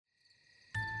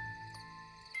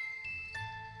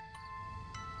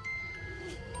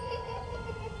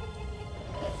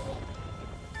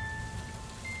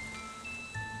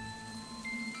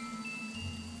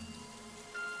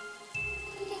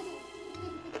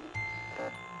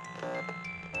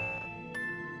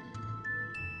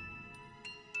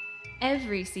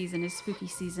Every season is spooky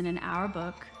season in our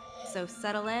book. So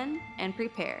settle in and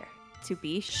prepare to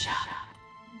be shook.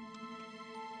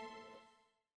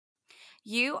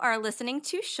 You are listening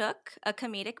to Shook, a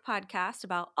comedic podcast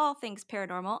about all things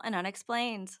paranormal and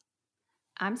unexplained.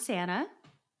 I'm Santa.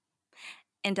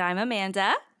 And I'm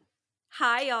Amanda.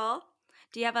 Hi, y'all.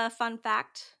 Do you have a fun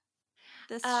fact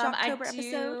this Shocktober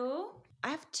episode? I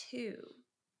have two.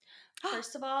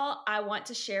 First of all, I want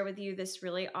to share with you this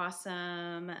really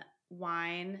awesome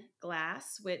wine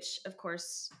glass, which, of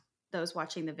course, those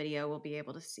watching the video will be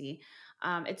able to see.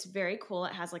 It's very cool.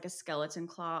 It has like a skeleton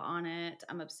claw on it.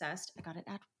 I'm obsessed. I got it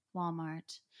at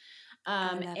Walmart.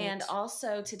 And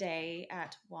also today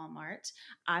at Walmart,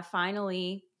 I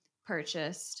finally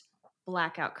purchased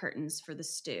blackout curtains for the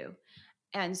stew.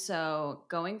 And so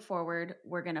going forward,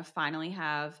 we're going to finally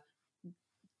have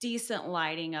decent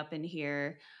lighting up in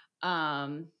here.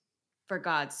 For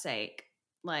God's sake,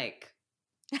 like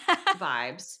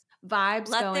vibes Let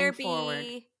going there forward.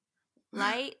 Be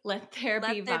light. Let there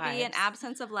be an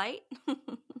absence of light.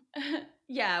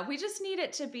 Yeah, we just need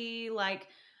it to be like,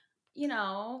 you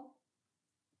know,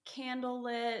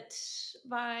 candlelit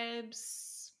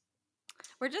vibes.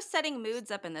 We're just setting moods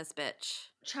up in this bitch.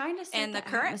 Trying to set and the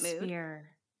current mood.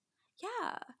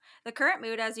 Yeah. The current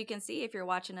mood, as you can see if you're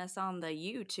watching us on the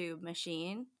YouTube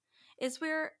machine, is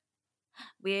we're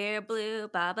blue,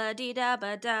 ba dee da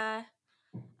ba da.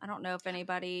 I don't know if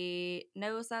anybody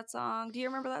knows that song. Do you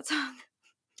remember that song?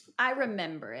 I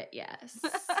remember it, yes.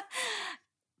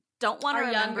 Don't want to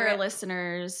remember younger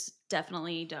listeners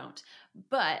definitely don't,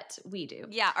 but we do.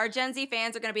 Yeah, our Gen Z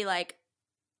fans are going to be like,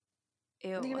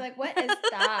 ew. They're like, what is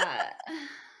that?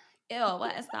 Ew,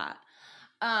 what is that?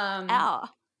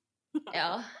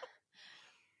 Ew.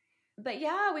 But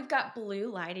yeah, we've got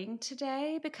blue lighting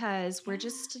today because we're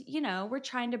just, we're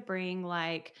trying to bring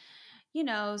like,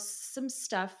 some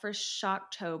stuff for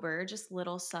Shocktober, just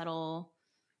little subtle,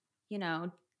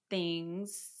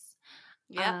 things.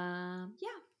 Yeah. Yeah.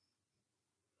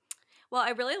 Well,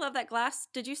 I really love that glass.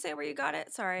 Did you say where you got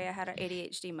it? Sorry, I had an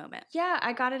ADHD moment. Yeah,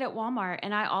 I got it at Walmart.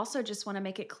 And I also just want to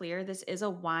make it clear this is a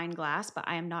wine glass, but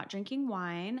I am not drinking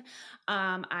wine.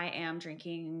 I am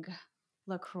drinking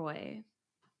LaCroix.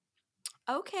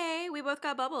 Okay, we both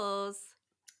got bubbles.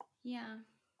 Yeah.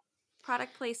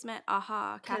 Product placement,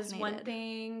 aha, Because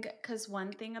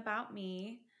one thing about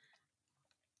me,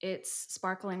 it's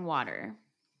sparkling water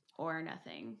or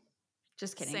nothing.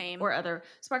 Just kidding. Same. Or other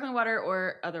sparkling water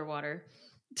or other water.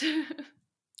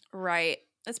 Right.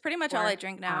 That's pretty much all I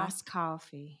drink now. Iced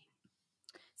coffee.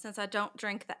 Since I don't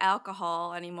drink the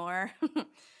alcohol anymore.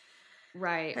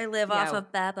 Right. I live off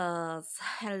of bubbles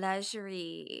and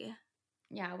luxury.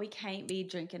 Yeah, we can't be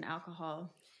drinking alcohol.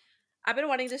 I've been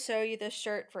wanting to show you this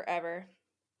shirt forever.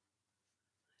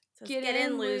 So get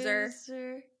in, loser.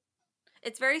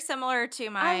 It's very similar to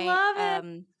my. I love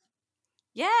it.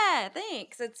 Yeah,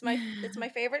 thanks. It's my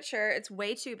favorite shirt. It's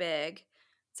way too big.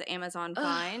 It's an Amazon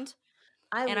find.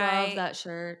 I love that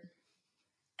shirt.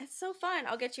 It's so fun.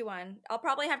 I'll get you one. I'll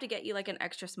probably have to get you like an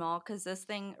extra small because this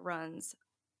thing runs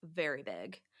very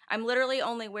big. I'm literally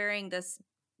only wearing this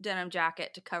denim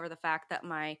jacket to cover the fact that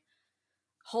my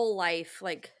whole life,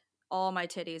 like all my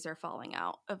titties are falling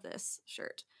out of this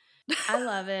shirt. I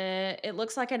love it. It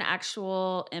looks like an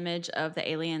actual image of the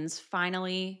aliens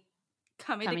finally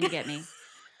coming to get me.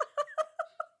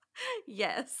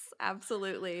 Yes,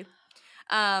 absolutely.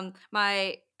 I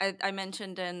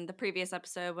mentioned in the previous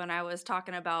episode when I was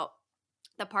talking about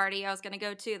the party I was going to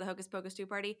go to, the Hocus Pocus 2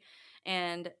 party,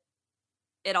 and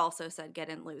it also said get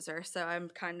in, loser. So I'm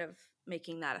kind of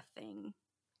making that a thing.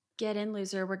 Get in,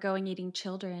 loser. We're going eating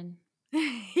children.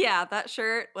 Yeah, that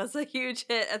shirt was a huge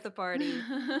hit at the party.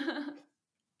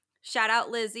 Shout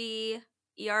out Lizzie,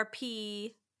 ERP.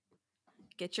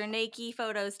 Get your naked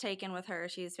photos taken with her.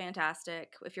 She's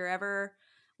fantastic. If you're ever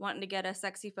wanting to get a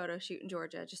sexy photo shoot in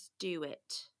Georgia, just do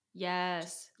it. Yes.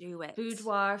 Just do it.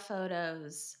 Boudoir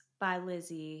photos by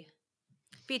Lizzie.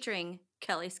 Featuring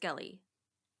Kelly Skelly.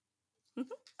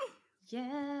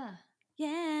 Yeah.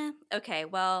 Yeah. Okay,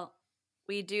 well,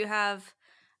 we do have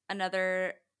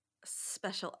another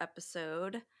special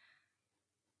episode.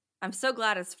 I'm so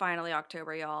glad it's finally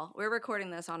October, y'all. We're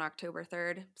recording this on October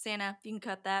 3rd. Santa, you can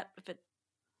cut that if it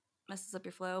messes up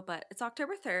your flow, but it's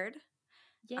October 3rd.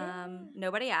 Yeah.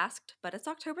 Nobody asked, but it's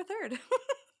October 3rd.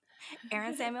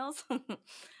 Aaron Samuels.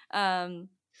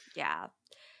 Yeah.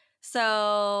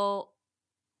 So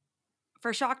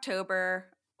for Shocktober,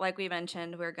 like we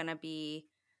mentioned, we're going to be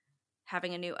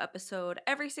having a new episode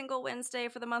every single Wednesday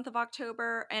for the month of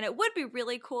October. And it would be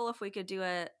really cool if we could do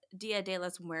a Dia de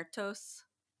los Muertos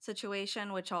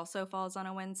situation, which also falls on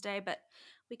a Wednesday, but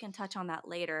we can touch on that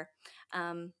later.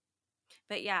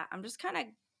 But yeah, I'm just kind of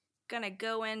going to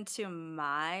go into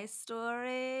my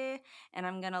story, and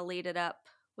I'm going to lead it up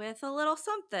with a little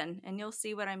something, and you'll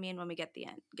see what I mean when we get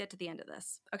to the end of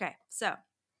this. Okay, so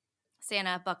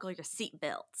Santa, buckle your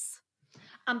seatbelts.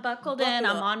 I'm buckled in.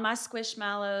 I'm on my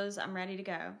squishmallows. I'm ready to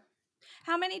go.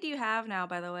 How many do you have now,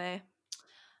 by the way?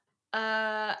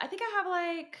 I think I have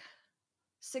like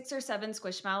 6 or 7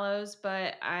 squishmallows,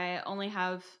 but I only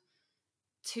have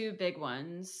 2 big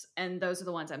ones, and those are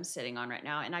the ones I'm sitting on right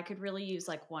now. And I could really use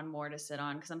like one more to sit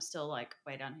on because I'm still like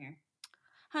way down here.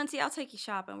 Hunty, I'll take you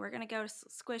shopping. We're gonna go to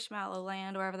Squishmallow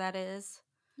Land, wherever that is.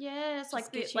 Yes,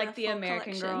 Just like the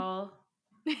American collection. Girl,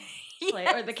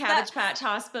 Yes, or the Cabbage Patch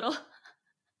Hospital.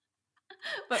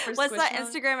 But for what's that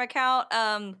Instagram account?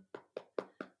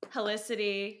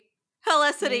 Helicity.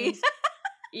 Helicity.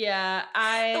 Yeah,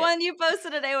 the one you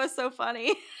posted today was so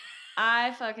funny.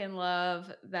 I fucking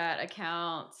love that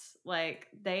account. Like,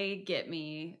 they get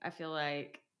me, I feel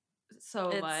like,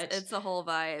 so much. It's a whole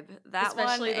vibe. That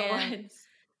especially one the ones.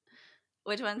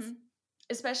 Which ones?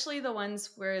 Especially the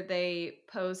ones where they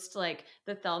post like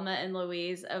the Thelma and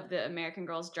Louise of the American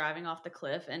Girls driving off the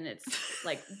cliff, and it's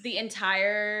like the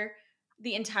entirety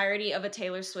of a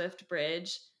Taylor Swift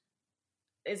bridge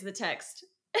is the text.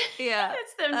 Yeah,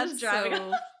 it's them just driving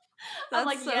off. That's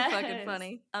like, so fucking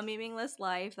funny. A Meaningless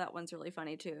Life. That one's really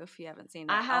funny too. If you haven't seen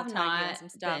it, I have not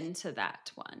been to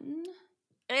that one.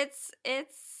 It's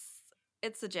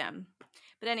a gem.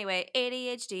 But anyway,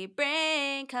 ADHD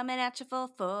brain coming at you full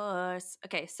force.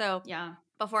 Okay, so yeah.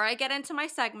 Before I get into my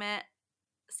segment,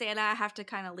 Santa, I have to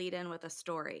kind of lead in with a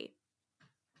story.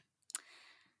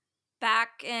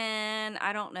 Back in,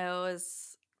 I don't know, it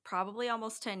was probably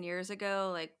almost 10 years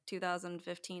ago, like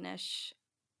 2015-ish,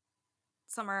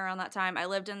 somewhere around that time, I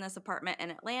lived in this apartment in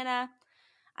Atlanta.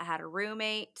 I had a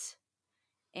roommate,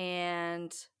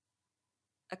 and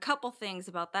a couple things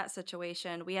about that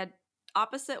situation. We had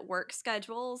opposite work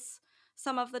schedules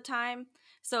some of the time.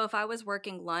 So if I was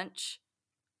working lunch,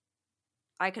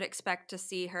 I could expect to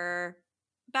see her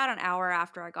about an hour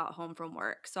after I got home from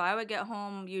work. So I would get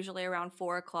home usually around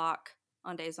 4 o'clock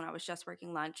on days when I was just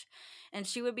working lunch, and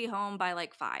she would be home by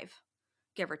like 5,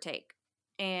 give or take.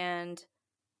 And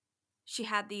she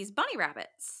had these bunny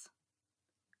rabbits.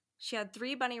 She had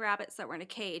 3 bunny rabbits that were in a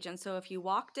cage. And so if you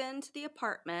walked into the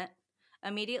apartment,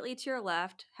 immediately to your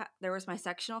left, there was my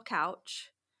sectional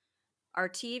couch. Our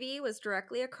TV was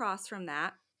directly across from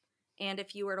that. And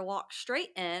if you were to walk straight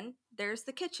in, there's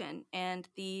the kitchen. And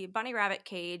the bunny rabbit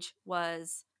cage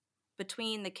was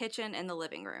between the kitchen and the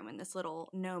living room in this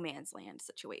little no man's land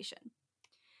situation.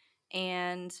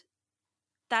 And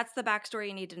that's the backstory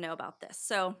you need to know about this.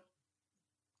 So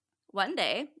one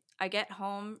day, I get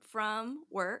home from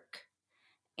work,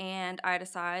 and I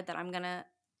decide that I'm going to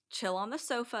chill on the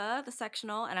sofa, the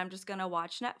sectional, and I'm just going to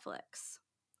watch Netflix.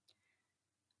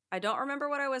 I don't remember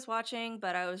what I was watching,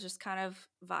 but I was just kind of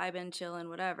vibing, chilling,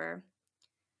 whatever.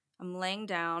 I'm laying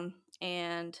down,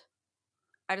 and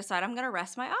I decide I'm going to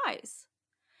rest my eyes.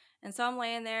 And so I'm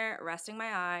laying there, resting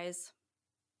my eyes,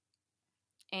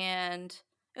 and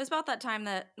it was about that time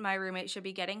that my roommate should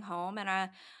be getting home, and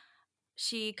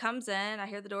she comes in, I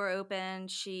hear the door open,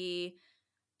 she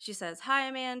says, "Hi,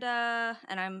 Amanda,"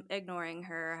 and I'm ignoring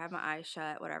her. I have my eyes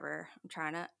shut, whatever. I'm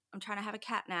trying to have a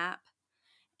cat nap.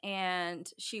 And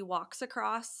she walks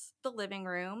across the living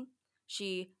room.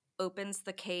 She opens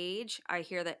the cage. I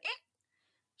hear the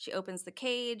She opens the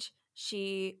cage.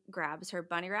 She grabs her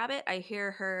bunny rabbit. I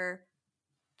hear her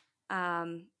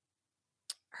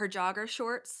jogger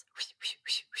shorts.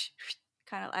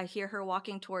 I hear her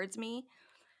walking towards me.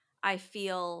 I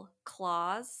feel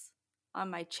claws on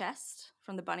my chest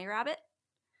from the bunny rabbit.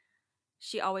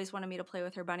 She always wanted me to play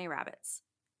with her bunny rabbits.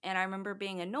 And I remember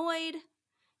being annoyed,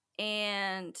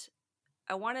 and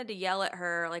I wanted to yell at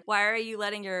her, like, "Why are you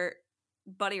letting your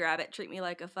bunny rabbit treat me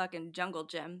like a fucking jungle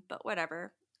gym?" But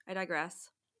whatever. I digress.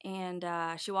 And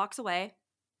she walks away.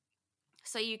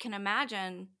 So you can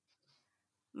imagine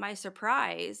my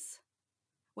surprise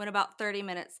when about 30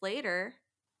 minutes later,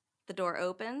 the door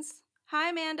opens. "Hi,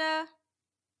 Amanda."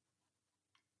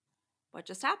 What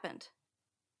just happened?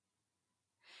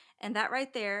 And that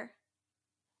right there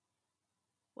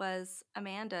was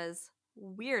Amanda's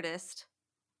weirdest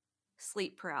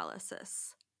sleep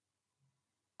paralysis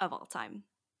of all time.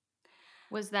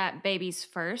 Was that baby's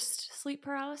first sleep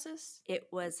paralysis?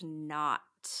 It was not.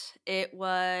 I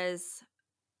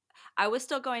was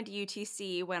still going to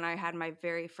UTC when I had my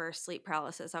very first sleep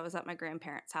paralysis. I was at my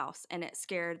grandparents' house, and it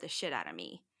scared the shit out of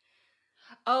me.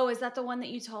 Oh, is that the one that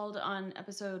you told on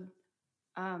episode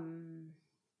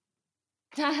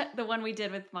The one we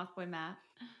did with Mothboy Matt.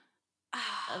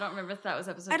 I don't remember if that was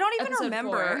I don't even episode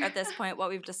remember 4. at this point what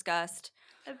we've discussed.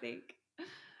 I think.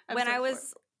 When I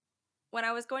Episode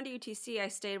 4. was going to UTC, I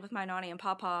stayed with my nanny and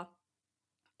papa,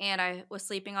 and I was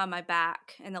sleeping on my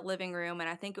back in the living room, and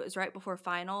I think it was right before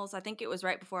finals. I think it was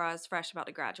right before I was fresh about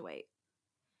to graduate.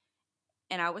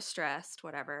 And I was stressed,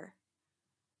 whatever.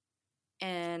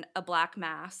 And a black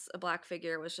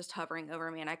figure was just hovering over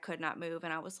me, and I could not move,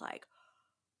 and I was like,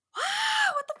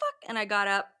 ah, what the fuck? And I got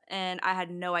up, and I had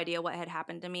no idea what had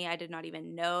happened to me. I did not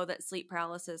even know that sleep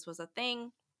paralysis was a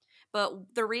thing.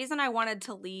 But the reason I wanted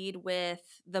to lead with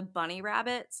the bunny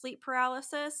rabbit sleep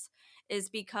paralysis is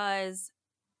because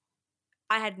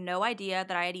I had no idea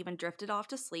that I had even drifted off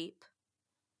to sleep.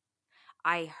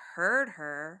 I heard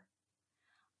her,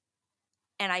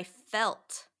 and I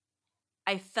felt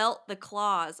the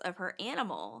claws of her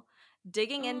animal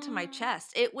digging into my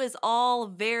chest. It was all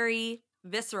very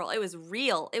visceral. It was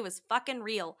real. It was fucking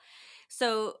real.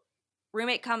 So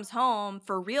roommate comes home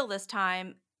for real this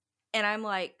time, and I'm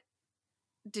like,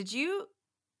 did you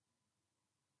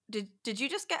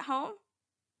just get home?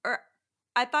 Or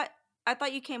I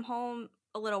thought you came home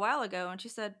a little while ago. And she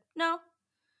said, no,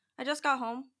 I just got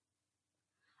home.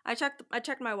 I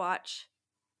checked my watch.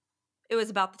 It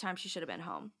was about the time she should have been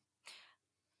home.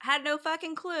 Had no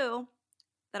fucking clue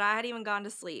that I had even gone to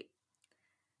sleep.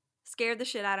 Scared the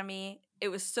shit out of me. It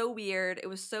was so weird. It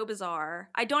was so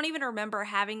bizarre. I don't even remember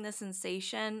having the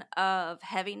sensation of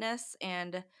heaviness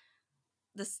and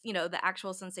this, the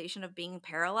actual sensation of being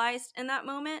paralyzed in that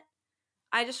moment.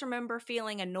 I just remember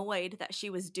feeling annoyed that she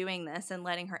was doing this and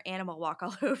letting her animal walk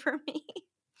all over me.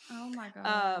 Oh my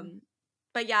god.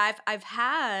 But yeah, I've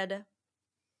had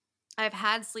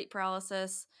sleep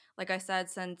paralysis, like I said,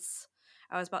 since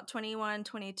I was about 21,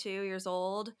 22 years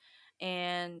old.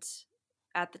 And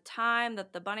at the time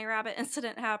that the bunny rabbit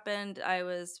incident happened, I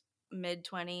was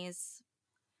mid-20s,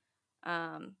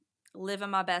 living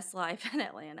my best life in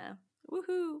Atlanta.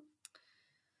 Woohoo!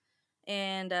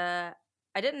 And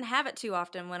I didn't have it too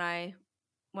often when I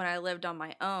lived on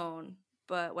my own,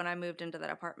 but when I moved into that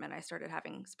apartment, I started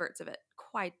having spurts of it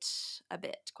quite a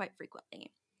bit, quite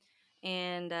frequently.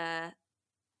 And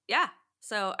yeah,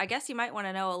 so I guess you might want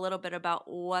to know a little bit about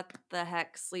what the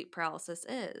heck sleep paralysis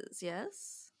is,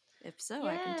 yes? If so,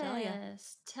 I can tell you.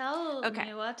 Yes, tell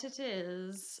me what it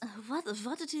is.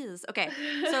 What it is. Okay,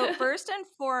 so first and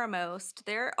foremost,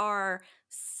 there are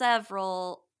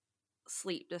several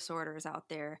sleep disorders out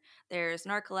there. There's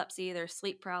narcolepsy, there's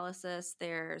sleep paralysis,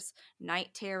 there's night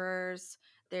terrors,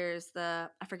 there's I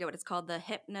forget what it's called, the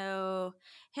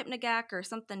hypnagogic or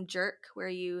something jerk, where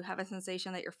you have a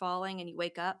sensation that you're falling and you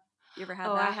wake up. You ever had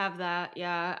that? Oh, I have that.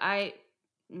 Yeah,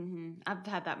 I've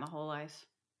had that my whole life.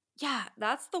 Yeah,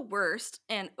 that's the worst.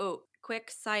 And quick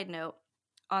side note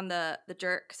on the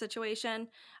jerk situation.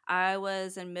 I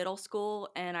was in middle school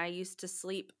and I used to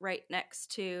sleep right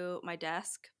next to my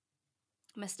desk.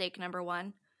 Mistake number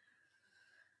 1.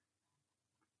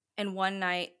 And one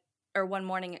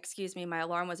morning, my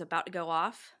alarm was about to go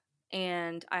off,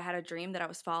 and I had a dream that I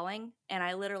was falling, and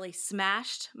I literally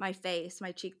smashed my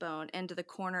cheekbone, into the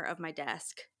corner of my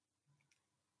desk.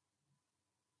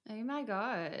 Oh my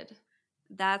god.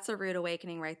 That's a rude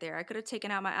awakening right there. I could have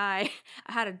taken out my eye.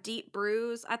 I had a deep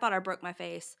bruise. I thought I broke my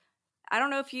face. I don't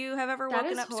know if you have ever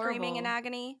woken up screaming in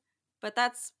agony, but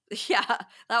that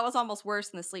was almost worse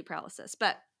than the sleep paralysis.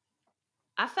 But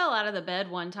I fell out of the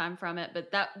bed one time from it,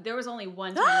 but there was only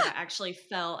one time that I actually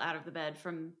fell out of the bed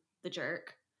from the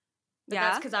jerk. But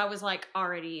that's because I was like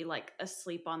already like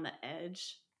asleep on the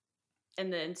edge.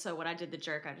 And then so when I did the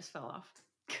jerk, I just fell off.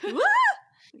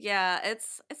 Yeah,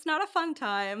 it's not a fun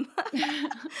time.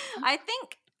 I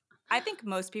think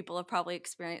most people have probably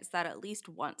experienced that at least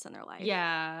once in their life.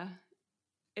 Yeah.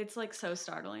 It's like so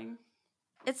startling.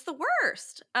 It's the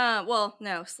worst. Well,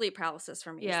 no, sleep paralysis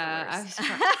for me is the worst.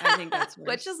 I think that's worse.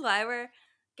 Which is why we're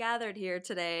gathered here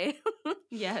today.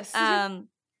 Yes. All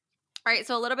right,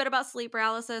 so a little bit about sleep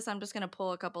paralysis. I'm just going to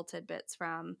pull a couple tidbits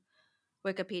from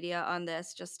Wikipedia on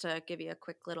this just to give you a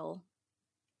quick little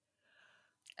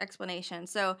explanation.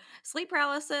 So sleep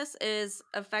paralysis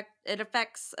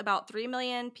affects about 3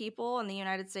 million people in the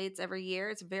United States every year.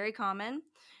 It's very common.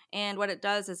 And what it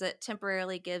does is it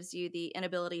temporarily gives you the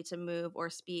inability to move or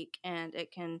speak, and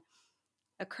it can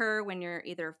occur when you're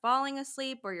either falling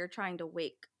asleep or you're trying to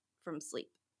wake from sleep.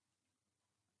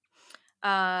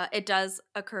 It does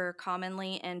occur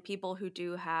commonly in people who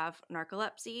do have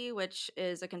narcolepsy, which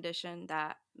is a condition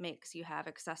that makes you have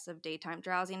excessive daytime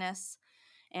drowsiness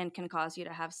and can cause you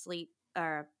to have sleep,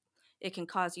 or it can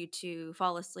cause you to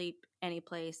fall asleep any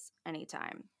place,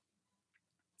 anytime.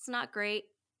 It's not great.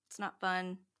 It's not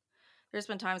fun. There's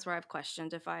been times where I've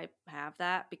questioned if I have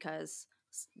that because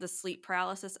the sleep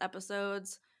paralysis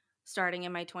episodes starting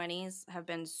in my 20s have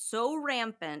been so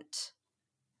rampant.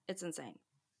 It's insane.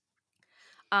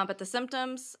 But the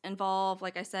symptoms involve,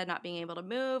 like I said, not being able to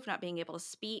move, not being able to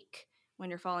speak when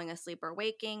you're falling asleep or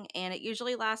waking, and it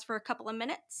usually lasts for a couple of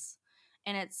minutes,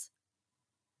 and it's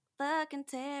fucking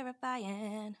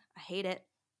terrifying. I hate it.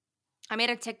 I made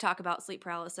a TikTok about sleep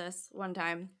paralysis one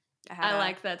time. I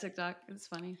like that TikTok. It's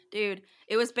funny. Dude,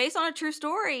 it was based on a true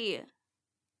story.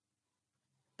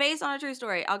 Based on a true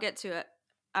story. I'll get to it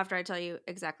after I tell you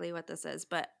exactly what this is.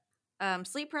 But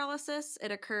sleep paralysis,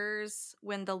 it occurs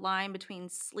when the line between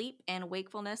sleep and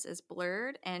wakefulness is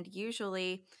blurred. And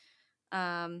usually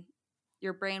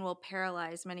your brain will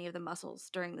paralyze many of the muscles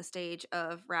during the stage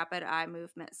of rapid eye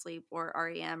movement sleep, or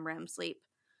REM sleep.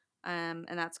 And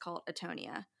that's called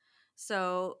atonia.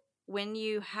 So when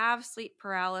you have sleep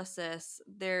paralysis,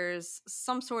 there's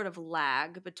some sort of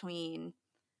lag between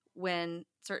when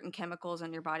certain chemicals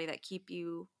in your body that keep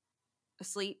you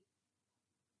asleep,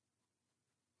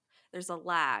 there's a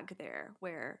lag there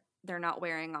where they're not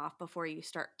wearing off before you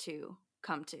start to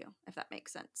come to, if that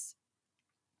makes sense.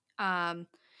 And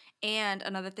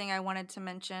another thing I wanted to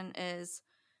mention is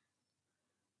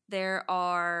there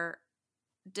are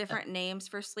different names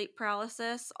for sleep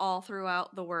paralysis all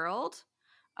throughout the world.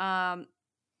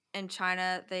 In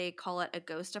China, they call it a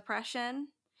ghost depression,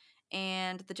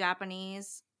 and the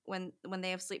Japanese, when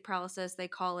they have sleep paralysis, they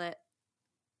call it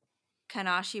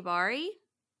kanashibari.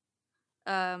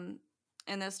 And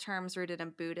this term's rooted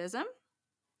in Buddhism.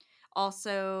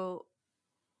 Also,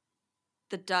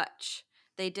 the Dutch,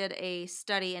 they did a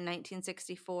study in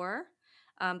 1964.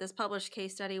 This published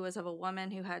case study was of a woman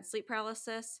who had sleep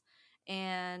paralysis,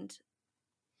 and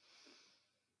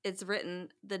it's written,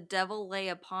 the devil lay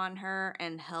upon her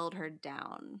and held her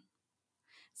down.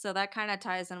 So that kind of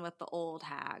ties in with the old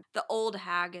hag. The old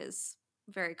hag is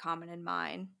very common in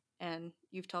mine, and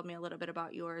you've told me a little bit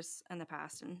about yours in the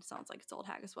past, and sounds like it's old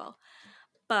hag as well.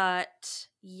 But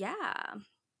yeah,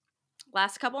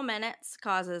 last couple minutes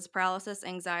causes paralysis,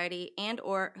 anxiety, and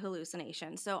or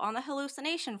hallucination. So on the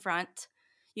hallucination front,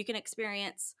 you can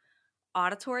experience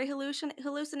auditory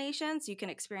hallucinations. You can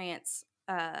experience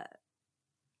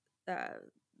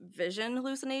vision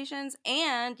hallucinations,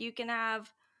 and you can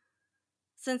have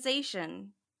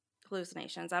sensation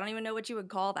hallucinations. I don't even know what you would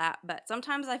call that, but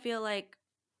sometimes I feel like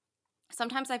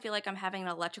I'm having an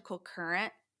electrical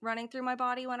current running through my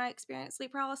body when I experience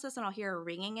sleep paralysis, and I'll hear a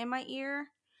ringing in my ear.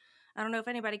 I don't know if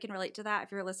anybody can relate to that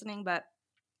if you're listening, but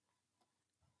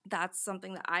that's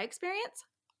something that I experience.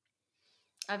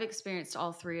 I've experienced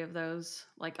all three of those,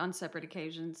 like on separate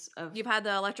occasions. You've had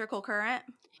the electrical current?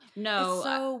 No. It's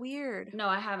so weird. No,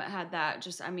 I haven't had that.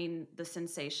 Just, the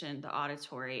sensation, the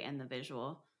auditory, and the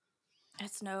visual.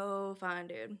 It's no fun,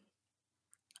 dude.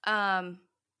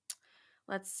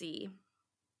 Let's see.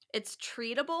 It's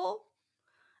treatable,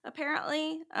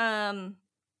 apparently.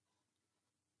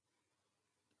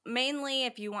 Mainly,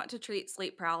 if you want to treat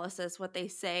sleep paralysis, what they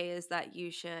say is that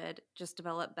you should just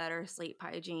develop better sleep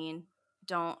hygiene.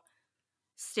 Don't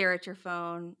stare at your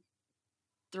phone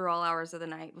through all hours of the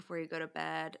night before you go to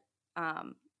bed. I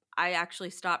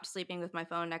actually stopped sleeping with my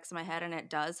phone next to my head, and it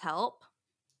does help.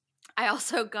 I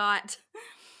also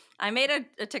I made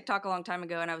a TikTok a long time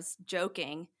ago, and I was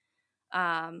joking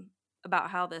about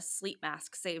how this sleep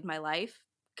mask saved my life,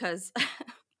 because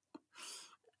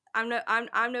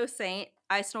I'm no saint.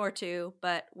 I snore too,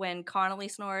 but when Connolly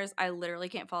snores, I literally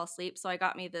can't fall asleep. So I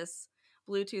got me this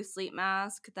Bluetooth sleep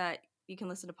mask that you can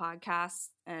listen to podcasts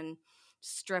and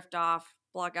just drift off,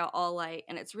 block out all light,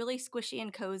 and it's really squishy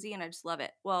and cozy, and I just love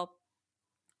it. Well,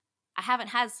 I haven't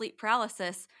had sleep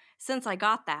paralysis since I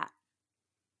got that.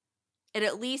 It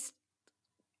at least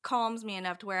calms me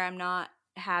enough to where I'm not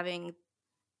having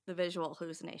the visual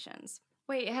hallucinations.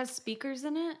 Wait, it has speakers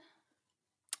in it?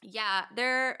 Yeah,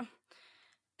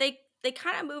 they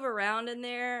kind of move around in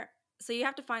there, so you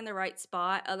have to find the right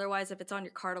spot. Otherwise, if it's on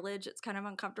your cartilage, it's kind of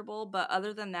uncomfortable. But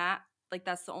other than that, like,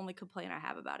 that's the only complaint I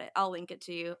have about it. I'll link it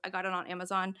to you. I got it on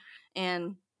Amazon,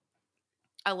 and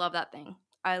I love that thing.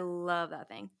 But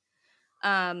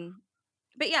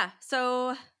yeah,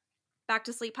 so back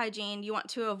to sleep hygiene. You want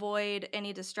to avoid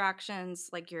any distractions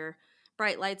like your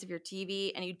bright lights of your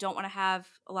TV, and you don't want to have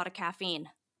a lot of caffeine.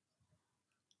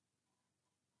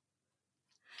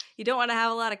 You don't want to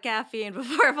have a lot of caffeine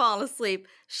before falling asleep,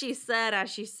 she said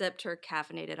as she sipped her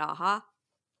caffeinated AHA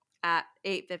at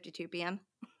 8:52 p.m.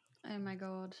 Oh my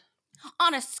God.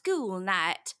 On a school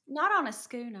night. Not on a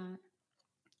school night.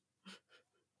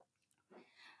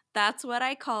 That's what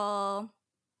I call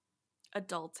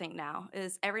adulting now,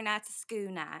 is every night's a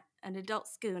school night, an adult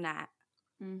school night.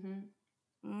 Mm-hmm.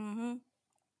 Mm-hmm.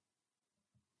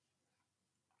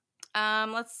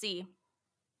 Let's see.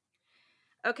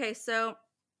 Okay, so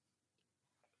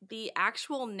the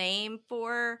actual name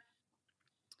for,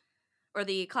 or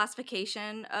the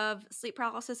classification of sleep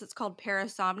paralysis, it's called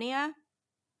parasomnia.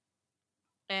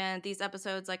 And these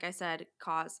episodes, like I said,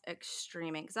 cause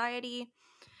extreme anxiety.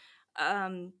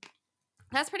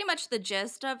 That's pretty much the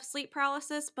gist of sleep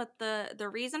paralysis. But the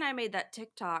reason I made that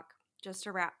TikTok, just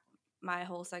to wrap my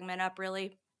whole segment up,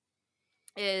 really,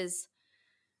 is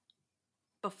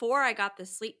before I got the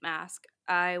sleep mask,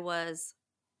 I was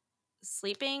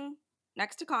sleeping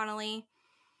next to Connolly,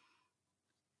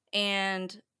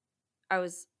 and I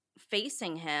was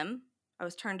facing him. I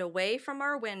was turned away from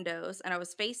our windows, and I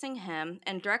was facing him,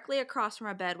 and directly across from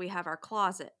our bed, we have our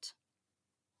closet.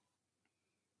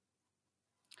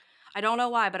 I don't know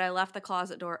why, but I left the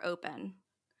closet door open.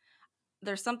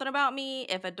 There's something about me,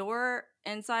 if a door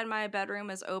inside my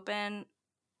bedroom is open,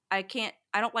 I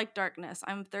don't like darkness.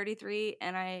 I'm 33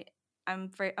 and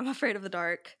I'm afraid of the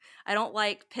dark. I don't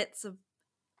like pits of,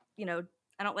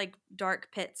 I don't like dark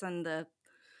pits in the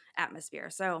atmosphere.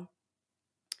 So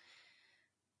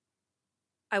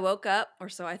I woke up, or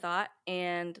so I thought,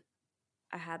 and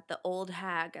I had the old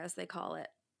hag, as they call it.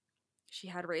 She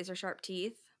had razor sharp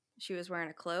teeth. She was wearing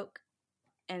a cloak,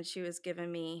 and she was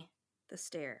giving me the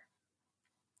stare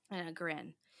and a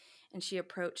grin. And she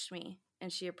approached me,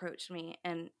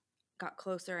 and got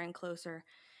closer and closer.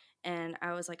 And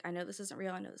I was like, I know this isn't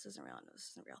real. I know this isn't real. I know this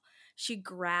isn't real. She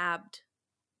grabbed,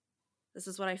 this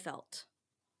is what I felt.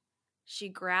 She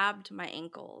grabbed my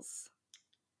ankles.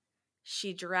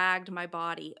 She dragged my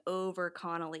body over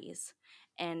Connolly's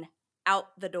and out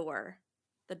the door.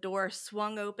 The door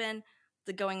swung open,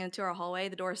 going into our hallway.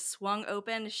 The door swung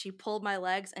open. She pulled my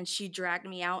legs and she dragged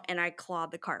me out, and I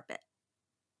clawed the carpet.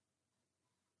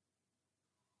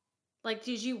 Like,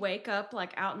 did you wake up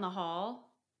like out in the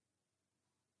hall?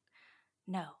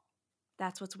 No,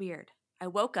 that's what's weird. I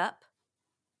woke up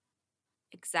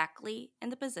exactly in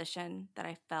the position that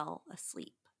I fell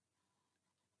asleep.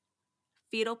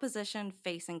 Fetal position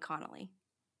facing Connolly.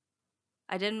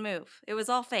 I didn't move. It was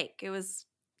all fake. It was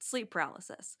sleep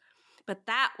paralysis. But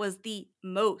that was the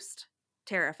most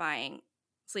terrifying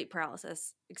sleep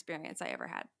paralysis experience I ever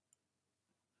had.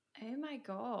 Oh my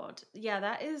God.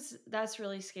 Yeah, that's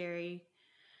really scary.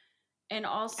 And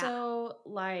also,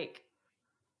 like,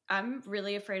 I'm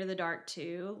really afraid of the dark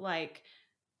too. Like,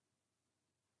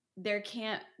 there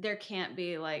can't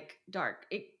be like dark.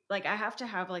 Like, I have to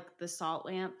have like the salt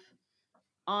lamp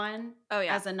on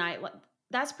as a night light.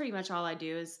 That's pretty much all I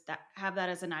do, is have that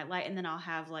as a night light, and then I'll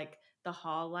have like the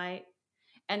hall light.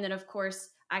 And then of course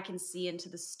I can see into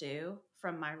the stew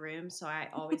from my room, so I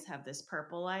always have this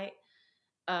purple light.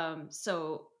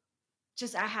 So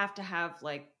just I have to have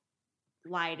like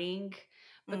lighting,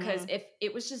 because if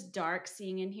it was just dark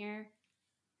seeing in here,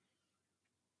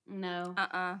 no.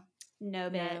 No,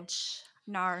 bitch.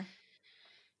 Nar.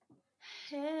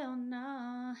 Hell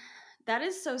nah. That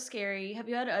is so scary. Have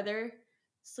you had other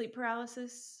sleep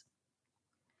paralysis?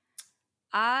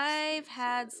 I've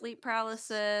had sleep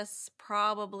paralysis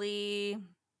probably,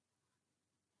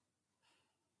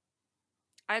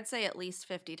 I'd say at least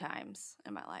 50 times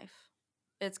in my life.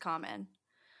 It's common.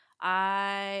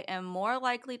 I am more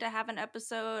likely to have an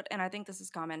episode, and I think this is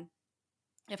common,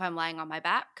 if I'm lying on my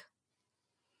back,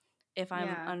 if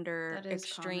I'm under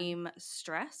extreme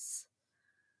stress,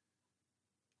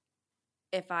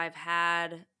 if I've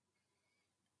had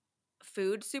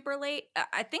food super late.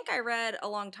 I think I read a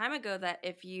long time ago that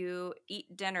if you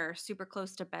eat dinner super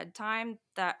close to bedtime,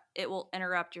 that it will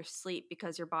interrupt your sleep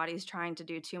because your body's trying to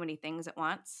do too many things at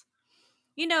once.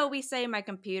 You know, we say my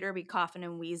computer be coughing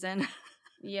and wheezing.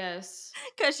 Yes.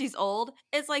 Because she's old.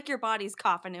 It's like your body's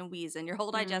coughing and wheezing. Your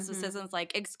whole digestive system's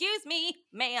like, excuse me,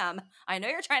 ma'am. I know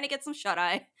you're trying to get some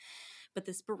shut-eye, but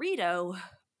this burrito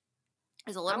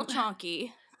is a little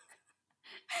chonky.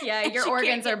 Yeah, your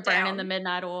organs are burning the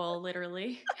midnight oil,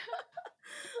 literally.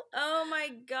 Oh my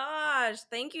gosh.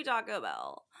 Thank you, Taco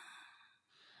Bell.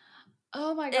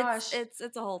 Oh my gosh. It's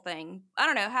a whole thing. I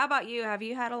don't know. How about you? Have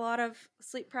you had a lot of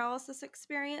sleep paralysis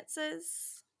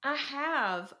experiences? I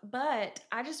have, but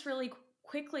I just really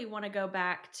quickly want to go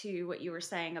back to what you were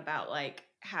saying about like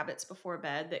habits before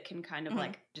bed that can kind of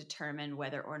like determine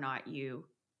whether or not you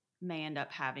may end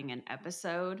up having an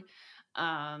episode.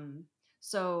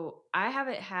 So I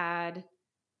haven't had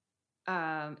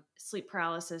sleep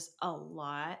paralysis a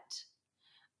lot,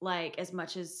 like as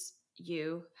much as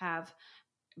you have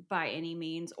by any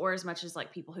means, or as much as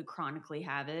like people who chronically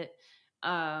have it.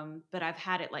 But I've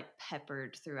had it like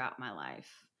peppered throughout my life.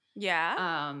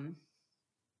 Yeah.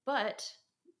 But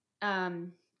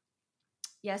um,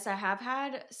 yes, I have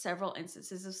had several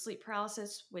instances of sleep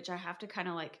paralysis, which I have to kind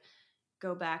of like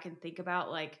go back and think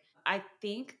about. Like, I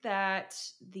think that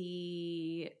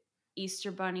the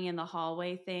Easter Bunny in the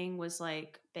hallway thing was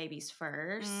like baby's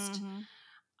 1st.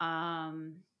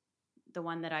 Um, the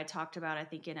one that I talked about, I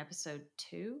think in episode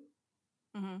 2.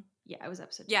 Yeah, it was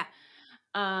episode 2. Yeah.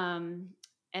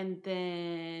 And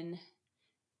then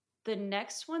the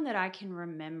next one that I can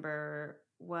remember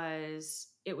was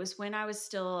when I was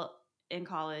still in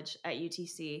college at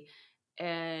UTC,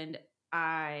 and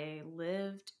I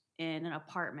lived in an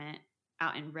apartment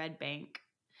out in Red Bank,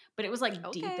 but it was like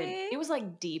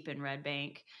deep in Red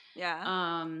Bank.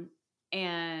 Yeah.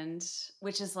 And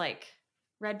which is like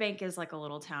Red Bank is like a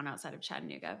little town outside of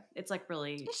Chattanooga. It's like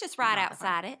really It's just right not that far.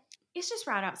 outside it. It's just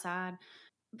right outside.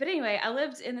 But anyway, I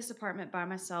lived in this apartment by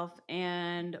myself,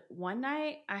 and one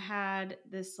night I had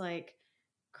this like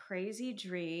crazy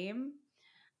dream.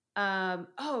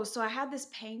 So I had this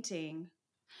painting.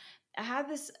 I had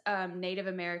this Native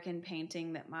American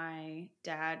painting that my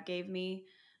dad gave me,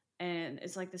 and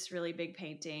it's like this really big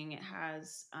painting. It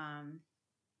has a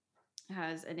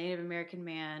Native American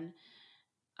man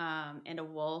and a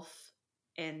wolf,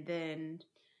 and then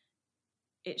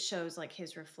it shows like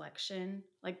his reflection.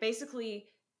 Like basically,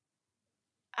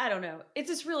 I don't know. It's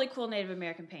this really cool Native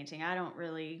American painting. I don't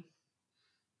really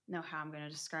know how I'm going to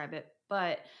describe it,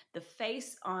 but the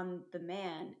face on the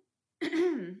man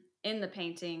in the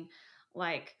painting,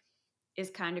 like, is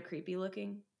kind of creepy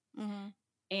looking.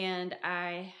 And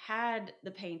I had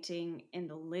the painting in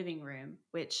the living room,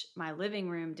 which my living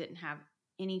room didn't have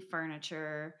any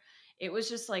furniture. It was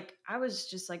just like, I was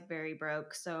just like very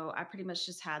broke. So I pretty much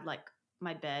just had like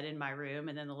my bed in my room,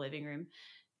 and then the living room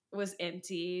was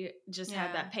empty, just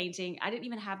had that painting. I didn't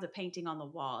even have the painting on the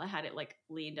wall. I had it like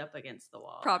leaned up against the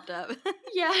wall. Propped up.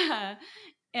 Yeah.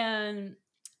 And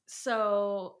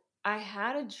so I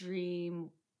had a dream.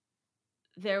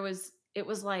 It was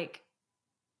like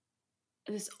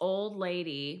this old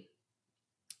lady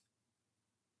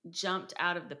jumped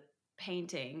out of the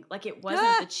painting. Like it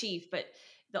wasn't the chief, but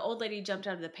the old lady jumped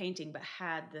out of the painting, but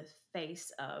had the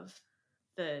face of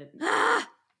the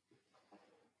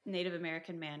Native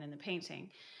American man in the painting.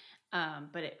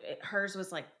 But hers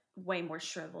was like way more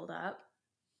shriveled up.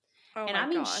 Oh and my I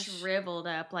mean gosh. shriveled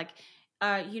up. Like,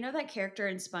 you know that character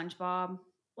in SpongeBob?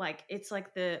 Like it's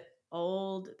like the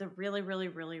really, really,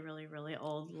 really, really, really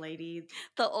old lady.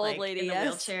 The old like, lady in the yes.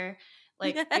 wheelchair.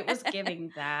 Like it was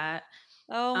giving that.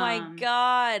 Oh my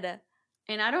God.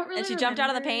 And I don't really And she jumped out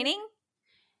of the remember- painting?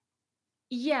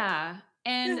 Yeah.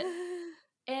 And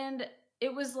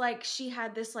it was like she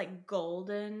had this like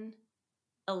golden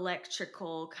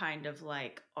electrical kind of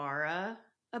like aura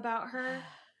about her.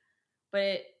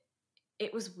 But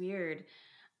it was weird.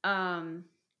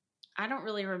 I don't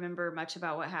really remember much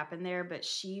about what happened there, but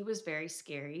she was very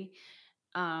scary.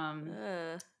 And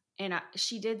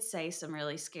she did say some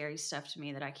really scary stuff to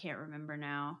me that I can't remember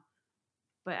now.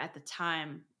 But at the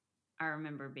time, I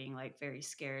remember being like very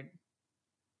scared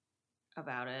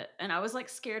about it. And I was like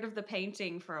scared of the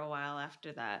painting for a while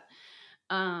after that.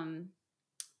 And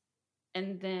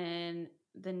then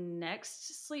the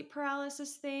next sleep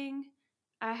paralysis thing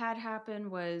I had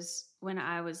happen was when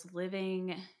I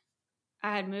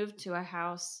had moved to a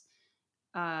house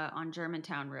on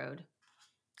Germantown Road.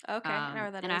 Okay, I know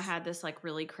where that and is. I had this like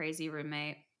really crazy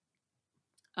roommate,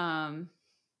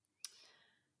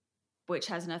 which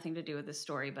has nothing to do with this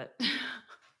story, but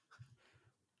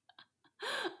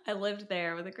I lived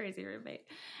there with a crazy roommate,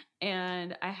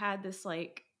 and I had this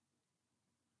like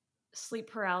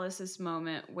sleep paralysis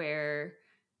moment where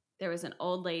there was an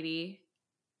old lady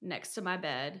next to my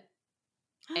bed,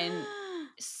 and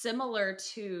similar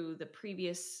to the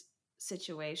previous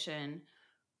situation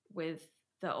with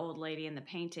the old lady in the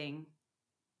painting,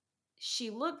 she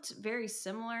looked very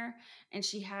similar, and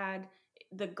she had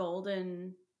the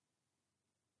golden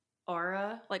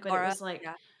aura, like but aura? it was like,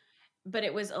 but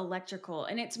it was electrical,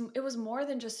 and it was more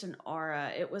than just an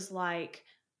aura. It was like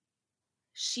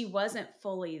she wasn't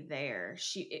fully there.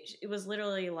 It was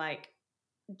literally like,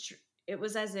 it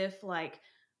was as if like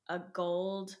a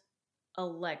gold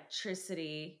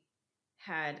electricity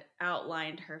had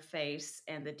outlined her face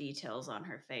and the details on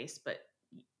her face, but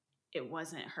it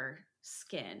wasn't her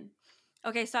skin.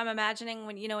 Okay, so I'm imagining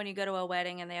when you go to a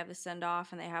wedding and they have the send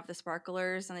off and they have the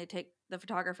sparklers and the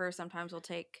photographer sometimes will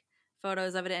take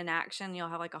photos of it in action. You'll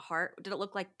have like a heart. Did it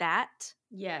look like that?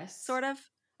 Yes. Sort of?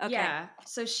 Okay. Yeah.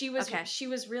 So she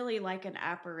was really like an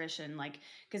apparition, like,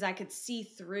 because I could see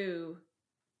through.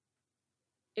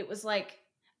 It was like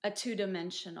a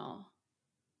 2-dimensional,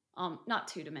 not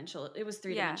 2-dimensional. It was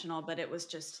 3-dimensional, but it was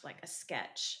just like a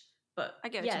sketch but I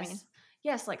get what you mean.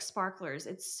 Yes, like sparklers.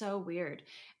 It's so weird.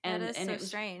 That And is so it was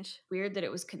strange. weird that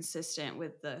it was consistent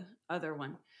with the other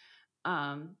one.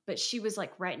 But she was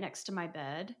like right next to my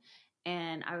bed,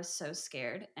 and I was so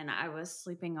scared, and I was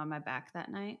sleeping on my back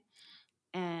that night.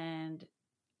 And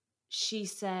she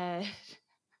said,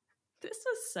 this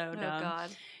was so Oh dumb. God.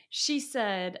 She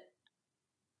said,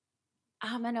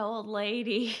 I'm an old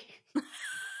lady.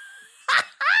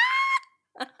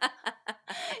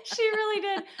 She really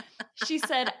did. She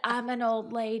said, I'm an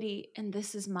old lady and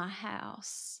this is my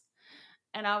house.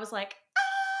 And I was like,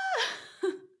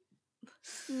 ah!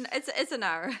 It's an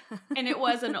hour. And it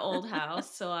was an old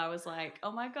house. So I was like,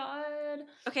 oh my God.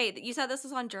 Okay, you said this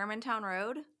was on Germantown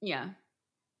Road? Yeah.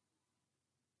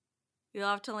 You'll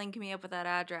have to link me up with that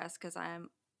address because I'm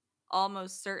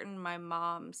almost certain my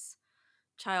mom's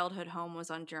childhood home was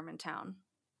on Germantown.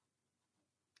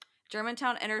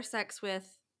 Germantown intersects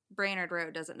with Brainerd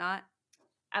Road, does it not?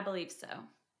 I believe so.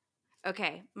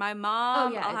 Okay, my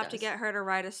mom, yeah, I'll it have to does. get her to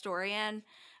write a story in,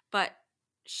 but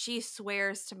she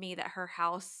swears to me that her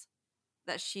house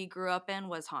that she grew up in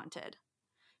was haunted.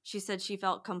 She said she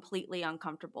felt completely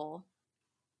uncomfortable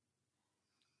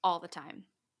all the time.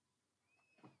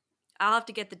 I'll have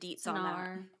to get the deets on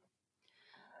that.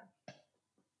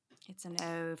 It's an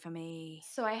O for me.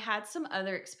 So I had some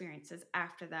other experiences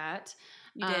after that.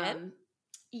 You did?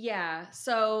 Yeah.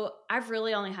 So I've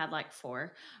really only had like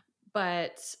 4.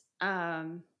 But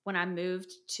when I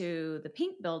moved to the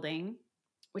Pink Building,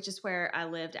 which is where I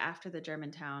lived after the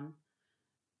Germantown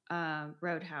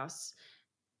Roadhouse,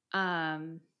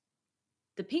 the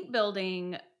Pink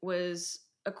Building was,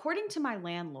 according to my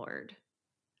landlord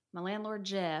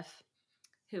Jeff,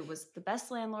 who was the best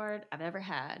landlord I've ever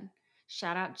had.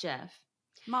 Shout out Jeff.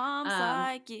 Moms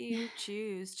like you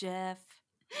choose Jeff.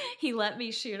 He let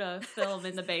me shoot a film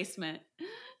in the basement.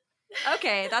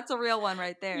 Okay, that's a real one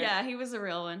right there. Yeah, he was a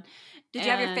real one. Did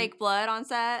you have your fake blood on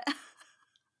set?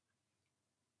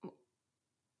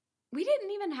 We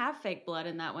didn't even have fake blood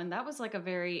in that one. That was like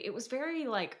it was very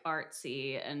like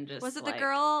artsy and just. Was it like,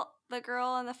 the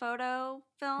girl in the photo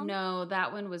film? No,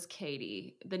 that one was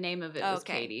Katie. The name of it was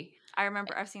Katie. I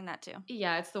remember, I've seen that too.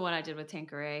 Yeah, it's the one I did with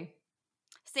Tanqueray.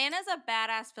 Santa's a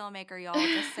badass filmmaker, y'all.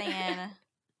 Just saying.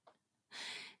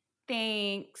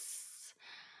 Thanks.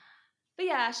 But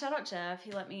yeah, shout out Jeff.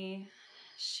 He let me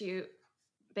shoot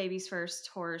Baby's first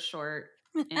horror short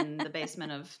in the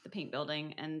basement of the Pink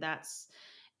Building, and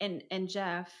and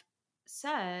Jeff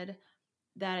said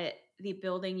that the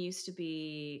building used to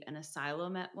be an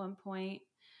asylum at one point,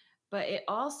 but it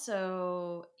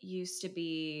also used to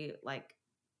be like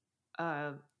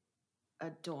a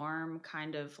dorm,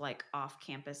 kind of like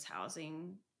off-campus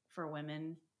housing for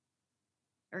women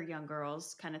or young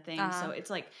girls kind of thing. So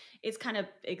it's like it's kind of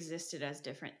existed as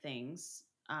different things.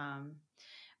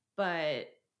 But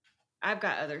I've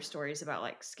got other stories about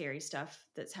like scary stuff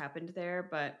that's happened there,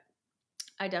 but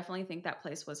I definitely think that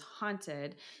place was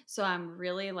haunted. So I'm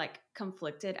really like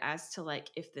conflicted as to like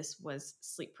if this was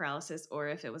sleep paralysis or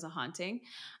if it was a haunting.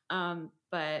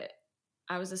 But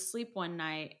I was asleep one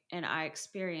night and I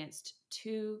experienced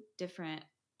 2 different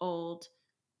old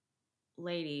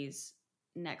ladies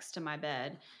next to my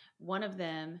bed. One of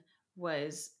them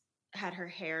had her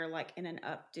hair like in an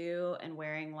updo and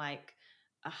wearing like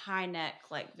a high neck,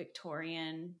 like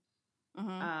Victorian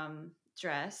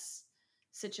dress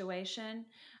situation.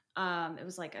 It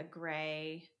was like a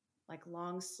gray, like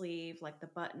long sleeve, like the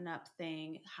button up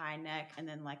thing, high neck, and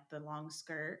then like the long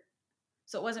skirt.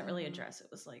 So it wasn't really a dress. It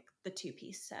was like the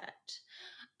 2-piece set.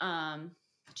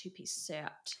 2-piece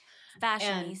set.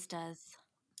 Fashionistas.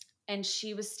 And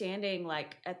she was standing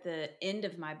like at the end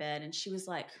of my bed, and she was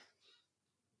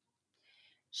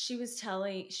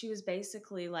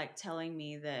basically like telling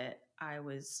me that I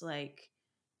was like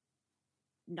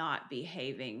not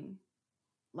behaving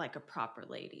like a proper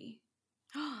lady.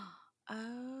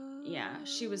 Oh. Yeah,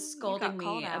 she was scolding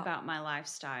me about my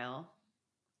lifestyle,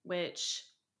 which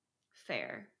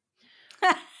fair.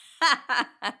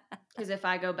 Because if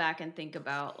I go back and think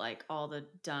about like all the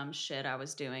dumb shit I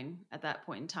was doing at that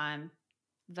point in time,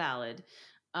 valid.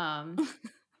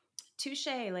 Touche,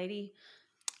 lady.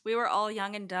 We were all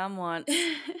young and dumb once.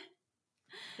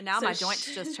 And now my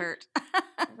joints just hurt.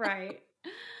 Right.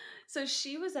 So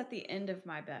she was at the end of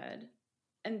my bed.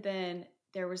 And then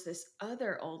there was this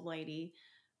other old lady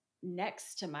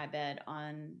next to my bed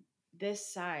on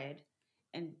this side.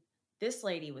 And this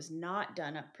lady was not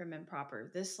done up prim and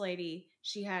proper. This lady,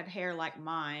 she had hair like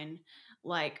mine,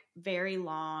 like very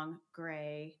long,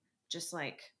 gray, just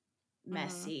like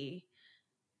messy.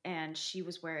 And she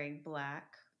was wearing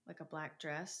black, like a black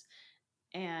dress.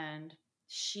 And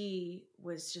she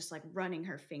was just like running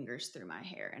her fingers through my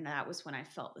hair. And that was when I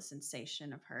felt the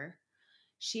sensation of her.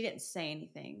 She didn't say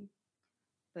anything,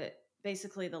 but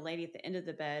basically the lady at the end of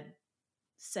the bed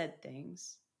said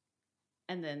things.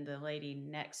 And then the lady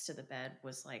next to the bed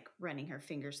was like running her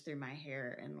fingers through my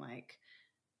hair. And like,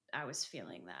 I was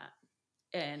feeling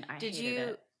that. And I hated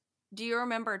it. Do you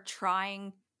remember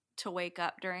trying to wake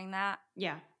up during that?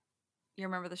 Yeah. You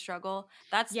remember the struggle?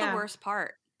 That's the Yeah. worst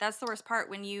part. That's the worst part,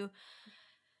 when you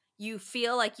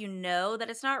feel like you know that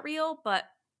it's not real, but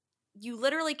you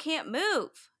literally can't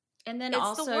move. And then It's the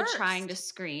also trying to worst.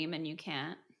 scream and you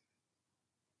can't.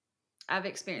 I've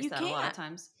experienced You that a lot of can't.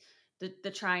 times.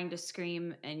 The trying to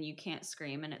scream and you can't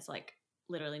scream and it's like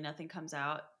literally nothing comes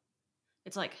out.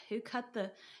 It's like who cut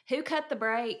the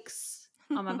brakes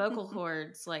on my vocal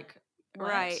cords? Like what?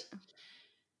 Right.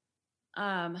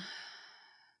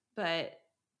 But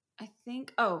I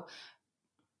think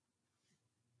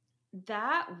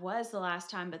that was the last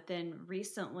time, but then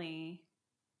recently,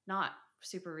 not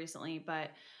super recently, but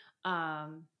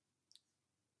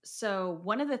so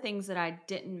one of the things that I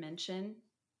didn't mention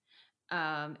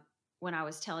when I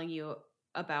was telling you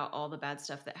about all the bad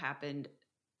stuff that happened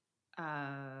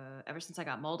ever since I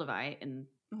got Moldavite in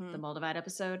the Moldavite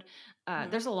episode,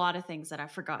 there's a lot of things that I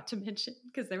forgot to mention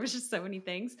because there was just so many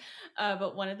things.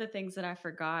 But one of the things that I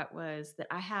forgot was that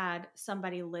I had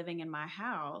somebody living in my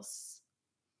house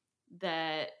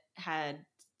that had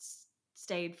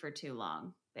stayed for too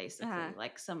long, basically.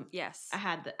 Like yes, I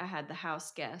had the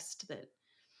house guest that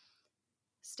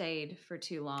stayed for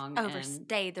too long.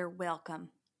 Overstayed their welcome.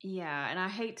 Yeah, and I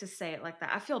hate to say it like that.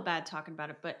 I feel bad talking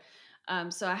about it, but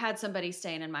so I had somebody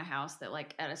staying in my house that,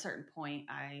 like, at a certain point,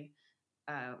 I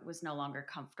was no longer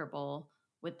comfortable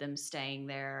with them staying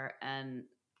there, and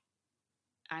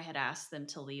I had asked them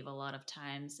to leave a lot of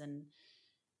times, and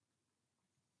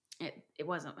it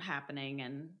wasn't happening,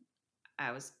 and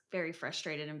I was very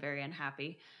frustrated and very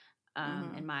unhappy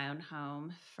in my own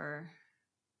home for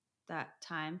that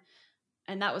time.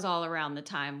 And that was all around the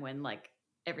time when like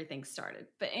everything started.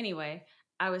 But anyway,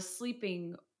 I was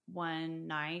sleeping one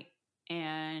night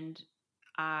and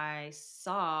I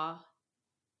thought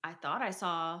I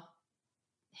saw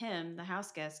him, the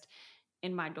house guest,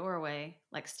 in my doorway,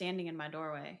 like standing in my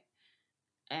doorway.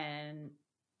 And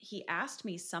he asked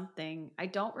me something. I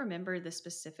don't remember the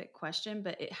specific question,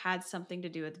 but it had something to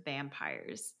do with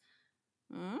vampires.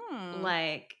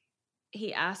 Like,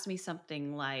 he asked me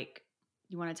something like,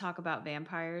 you want to talk about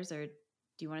vampires, or do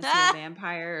you want to see a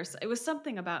vampire? It was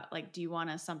something about like, do you want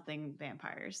to something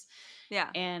vampires? Yeah.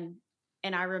 And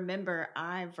I remember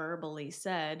I verbally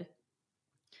said,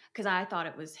 because I thought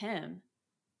it was him.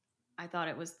 I thought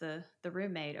it was the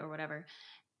roommate or whatever.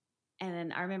 And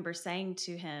then I remember saying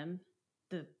to him,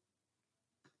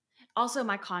 also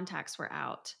my contacts were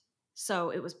out, so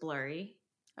it was blurry.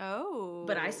 Oh.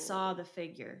 But I saw the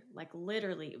figure, like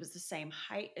literally it was the same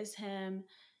height as him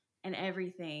and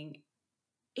everything.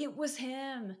 It was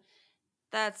him.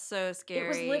 That's so scary. It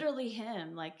was literally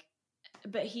him. Like,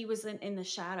 but he was in the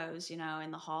shadows, in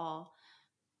the hall,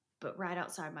 but right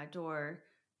outside my door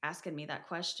asking me that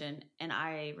question. And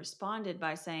I responded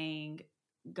by saying,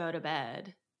 go to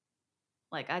bed.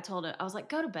 Like I told him, I was like,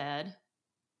 go to bed.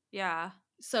 Yeah.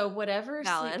 So whatever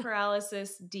sleep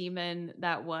paralysis demon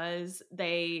that was,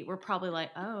 they were probably like,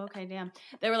 oh, okay, damn.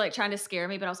 They were like trying to scare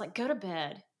me, but I was like, go to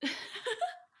bed.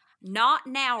 Not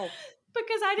now.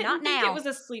 Because I didn't think it was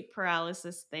a sleep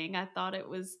paralysis thing. I thought it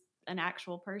was an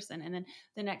actual person. And then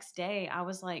the next day I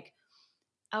was like,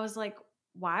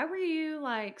 why were you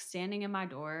like standing in my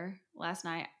door last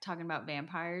night talking about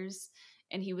vampires?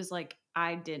 And he was like,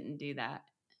 I didn't do that.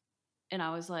 And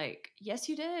I was like, yes,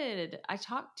 you did. I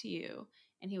talked to you.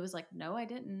 And he was like, no, I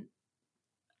didn't.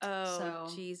 Oh,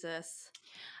 so, Jesus.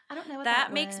 I don't know what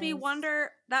that makes me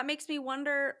wonder. That makes me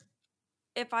wonder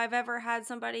if I've ever had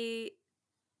somebody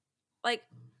like,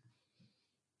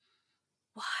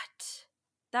 what?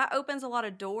 That opens a lot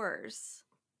of doors.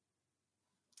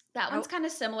 That one's kind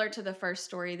of similar to the first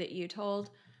story that you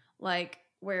told, like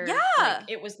where like,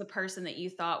 it was the person that you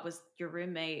thought was your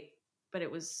roommate, but it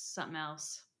was something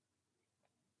else.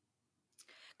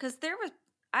 Because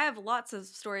I have lots of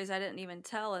stories I didn't even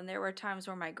tell, and there were times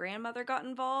where my grandmother got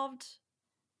involved.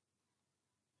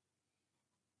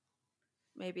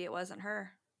 Maybe it wasn't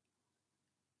her.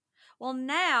 Well,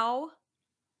 now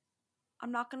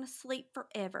I'm not going to sleep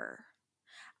forever.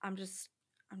 I'm just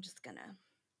going to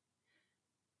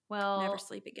never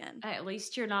sleep again. At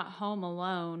least you're not home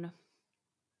alone.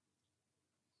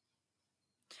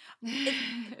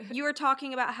 You were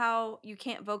talking about how you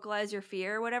can't vocalize your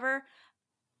fear or whatever.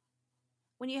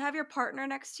 When you have your partner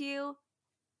next to you,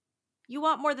 You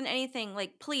want more than anything,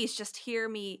 like, please just hear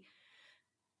me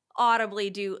audibly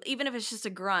do, even if it's just a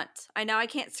grunt. I know I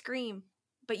can't scream,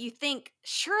 but you think,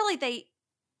 surely they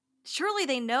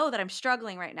know that I'm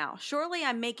struggling right now. Surely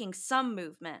I'm making some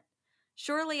movement.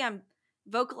 Surely I'm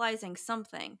vocalizing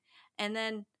something. And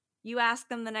then you ask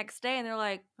them the next day and they're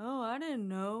like, "Oh, I didn't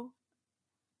know."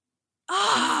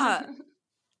 Ah!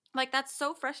 Like, that's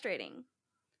so frustrating.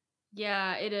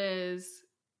 Yeah, it is.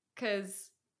 Because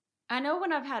I know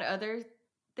when I've had other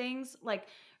things, like,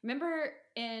 remember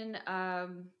in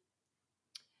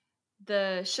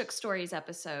the Shook Stories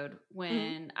episode Mhm.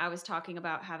 when I was talking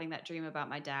about having that dream about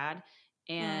my dad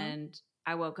Mhm. and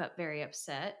I woke up very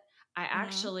upset? I Mhm.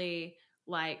 actually,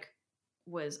 like,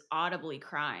 was audibly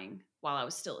crying while I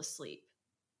was still asleep.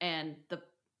 And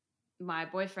my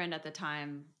boyfriend at the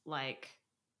time, like,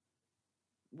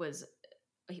 was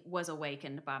he was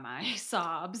awakened by my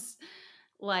sobs.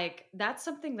 Like, that's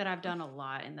something that I've done a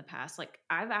lot in the past. Like,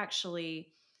 I've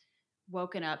actually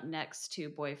woken up next to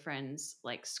boyfriends,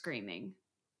 like, screaming.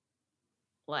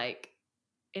 Like,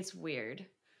 it's weird.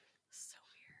 So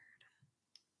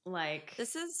Like,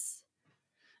 this is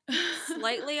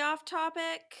slightly off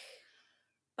topic,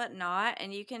 but not,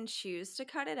 and you can choose to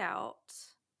cut it out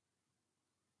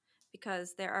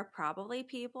because there are probably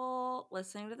people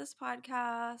listening to this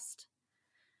podcast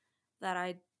that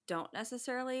I don't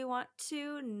necessarily want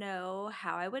to know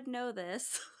how I would know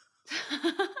this.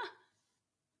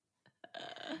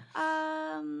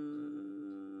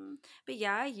 But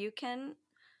yeah, you can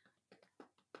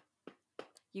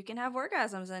have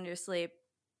orgasms in your sleep.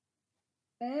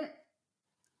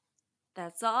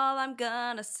 That's all I'm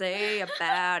gonna say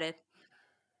about it.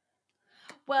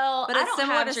 Well, But I it's don't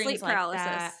similar have to dreams sleep like that.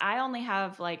 paralysis. I only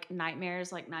have, like,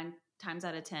 nightmares, like, 9 times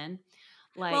out of 10.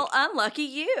 Well, Like, unlucky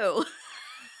you.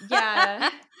 yeah.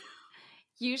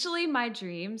 Usually my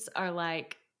dreams are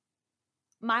like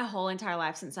my whole entire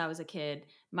life since I was a kid,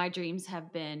 my dreams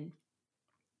have been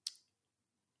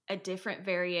a different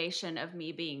variation of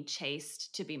me being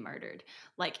chased to be murdered.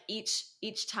 Like,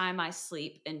 each time I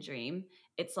sleep and dream,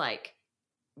 it's like,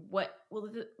 what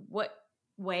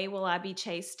way will I be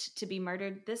chased to be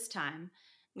murdered this time?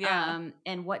 Yeah.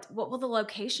 And what will the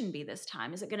location be this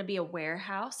time? Is it going to be a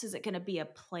warehouse? Is it going to be a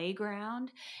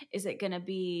playground? Is it going to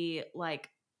be like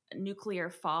a nuclear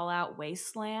fallout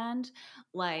wasteland?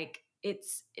 Like,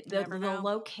 it's You never the know.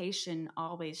 location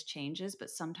always changes, but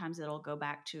sometimes it'll go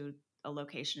back to a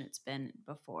location it's been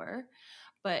before.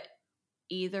 But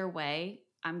either way,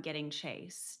 I'm getting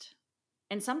chased.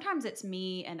 And sometimes it's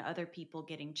me and other people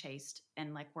getting chased,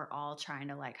 and like we're all trying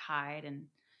to like hide and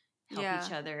help each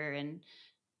Yeah. other, and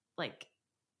like,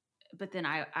 but then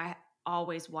I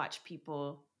always watch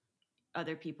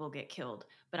other people get killed,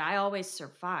 but I always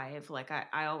survive. Like,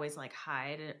 I always like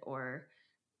hide or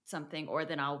something, or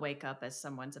then I'll wake up as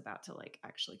someone's about to like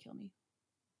actually kill me.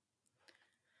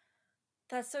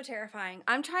 That's so terrifying.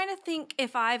 I'm trying to think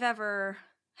if I've ever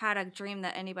had a dream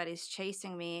that anybody's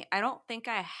chasing me. I don't think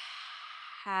I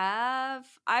have.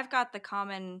 I've got the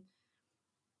common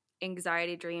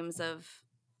anxiety dreams of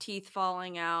teeth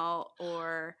falling out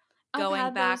or I've going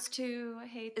had those back. too. I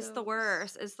hate It's the those.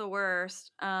 worst. It's the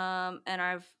worst. And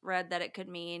I've read that it could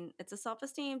mean it's a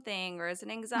self-esteem thing or it's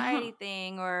an anxiety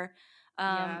thing or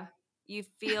Yeah. you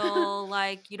feel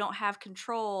like you don't have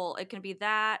control. It can be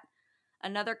that.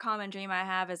 Another common dream I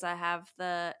have is I have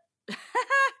the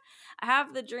I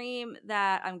have the dream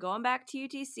that I'm going back to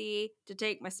UTC to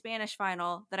take my Spanish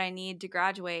final that I need to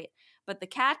graduate. But the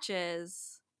catch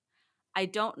is I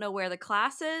don't know where the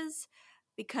class is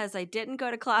because I didn't go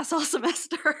to class all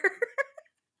semester.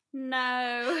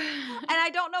 No. And I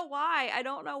don't know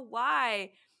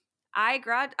why. I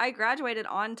graduated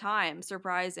on time,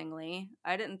 surprisingly.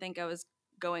 I didn't think I was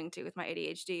going to with my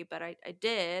ADHD, but I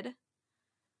did.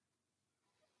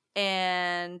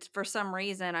 And for some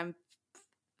reason I'm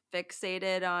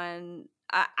fixated on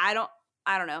I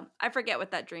don't know. I forget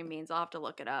what that dream means. I'll have to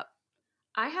look it up.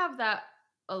 I have that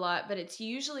a lot, but it's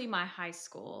usually my high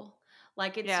school.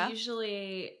 Like, it's Yeah.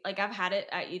 usually like I've had it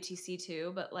at UTC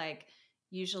too, but like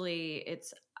usually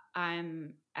it's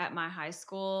I'm at my high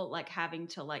school, like having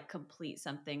to like complete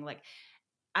something. Like,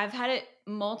 I've had it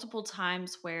multiple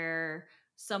times where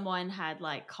someone had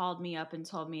like called me up and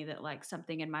told me that like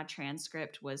something in my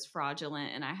transcript was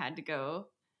fraudulent and I had to go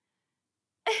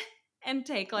and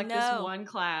take like this No. one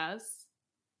class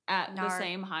at the Nar.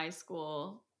 same high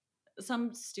school,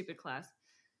 some stupid class,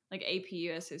 like AP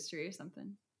US history or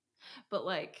something. But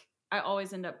like, I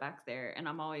always end up back there, and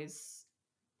I'm always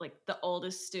like the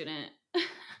oldest student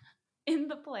in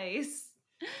the place.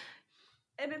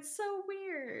 And it's so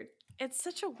weird. It's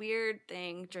such a weird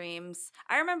thing, dreams.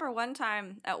 I remember one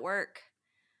time at work,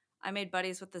 I made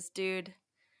buddies with this dude,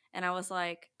 and I was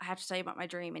like, I have to tell you about my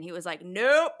dream. And he was like,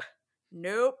 nope,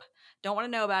 nope, don't want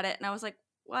to know about it. And I was like,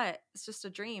 what? It's just a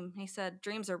dream. He said,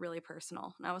 dreams are really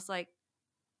personal. And I was like,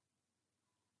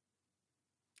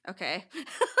 okay.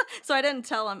 So I didn't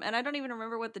tell him, and I don't even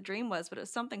remember what the dream was, but it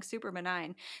was something super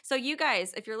benign. So you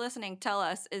guys, if you're listening, tell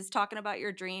us, is talking about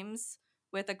your dreams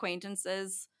with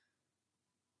acquaintances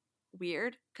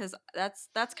weird? Because that's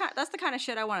the kind of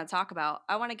shit I want to talk about.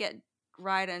 I want to get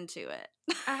right into it.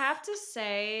 I have to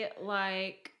say,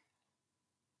 like,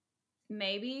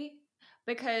 maybe,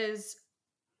 because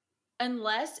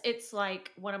unless it's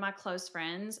like one of my close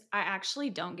friends, I actually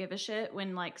don't give a shit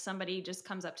when like somebody just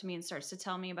comes up to me and starts to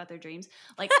tell me about their dreams.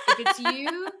 Like, if it's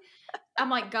you, I'm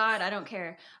like, God, I don't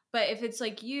care. But if it's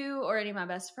like you or any of my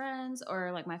best friends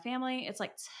or like my family, it's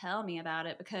like, tell me about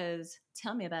it, because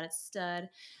tell me about it, stud.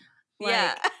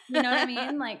 Yeah. Like, you know what I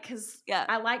mean? Like, because Yeah.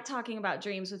 I like talking about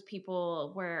dreams with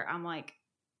people where I'm like,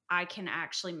 I can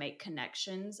actually make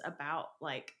connections about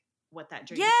like what that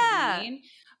dream Yeah. could mean.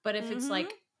 But if it's Mhm.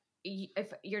 like,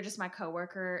 if you're just my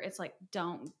coworker, it's like,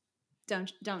 don't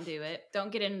do it.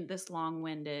 Don't get in this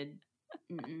long-winded.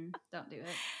 Don't do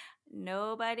it.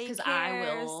 Nobody 'Cause I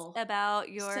cares will about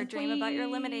your dream about your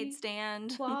lemonade simply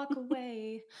stand. walk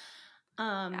away.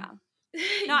 Yeah.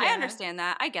 No, I Yeah. understand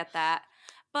that. I get that.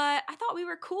 But I thought we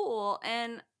were cool,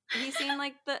 and he seemed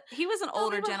like he was an I thought we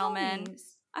older were gentleman.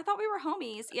 homies. I thought we were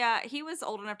homies. Yeah, he was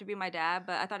old enough to be my dad,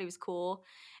 but I thought he was cool.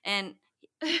 And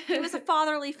he was a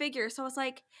fatherly figure. So I was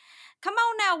like, come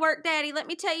on now, work daddy. Let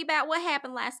me tell you about what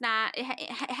happened last night. It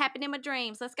happened in my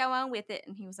dreams. Let's go on with it.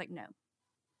 And he was like, no.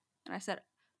 And I said,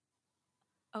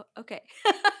 oh, okay.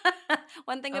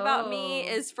 One thing about me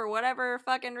Oh. is, for whatever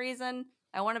fucking reason,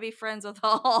 I want to be friends with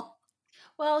all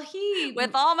Well,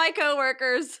 with all my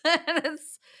coworkers. And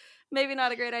it's maybe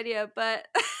not a great idea, but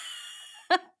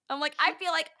I'm like, I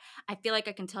feel like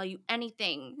I can tell you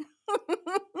anything.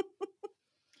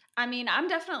 I mean, I'm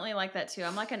definitely like that too.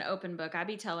 I'm like an open book. I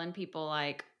be telling people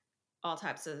like all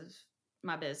types of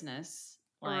my business.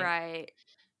 Like, Right.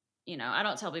 you know, I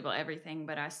don't tell people everything,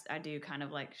 but I do kind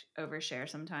of like overshare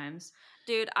sometimes.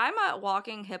 Dude, I'm a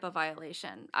walking HIPAA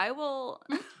violation. I will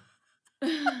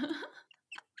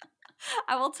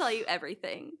tell you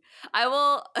everything.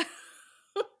 I'll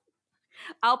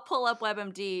pull up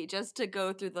WebMD just to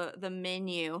go through the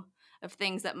menu of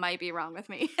things that might be wrong with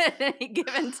me at any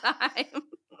given time.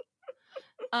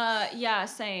 Yeah,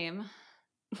 same.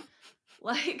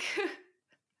 Like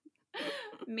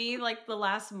me, like the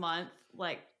last month,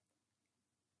 like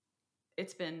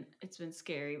it's been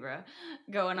scary, bro.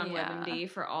 Going on Yeah. WebMD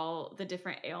for all the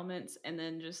different ailments, and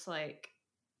then just like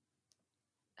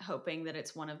hoping that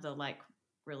it's one of the like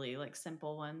really like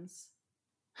simple ones.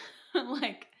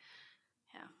 Like,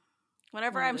 Yeah.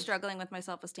 Whenever one of I'm those. struggling with my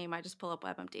self-esteem, I just pull up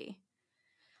WebMD.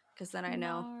 Because then I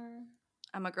know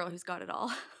I'm a girl who's got it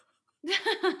all.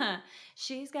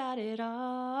 She's got it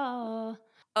all.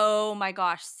 Oh my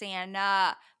gosh,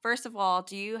 Santa. First of all,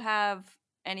 do you have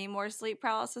any more sleep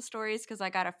paralysis stories? Because I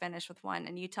got to finish with one,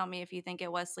 and you tell me if you think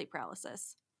it was sleep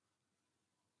paralysis.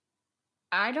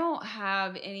 I don't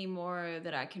have any more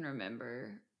that I can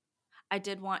remember. I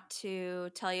did want to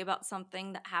tell you about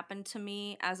something that happened to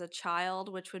me as a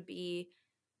child, which would be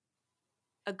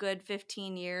a good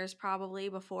 15 years probably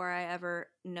before I ever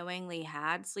knowingly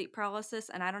had sleep paralysis.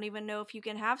 And I don't even know if you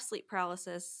can have sleep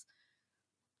paralysis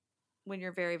when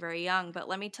you're very, very young. But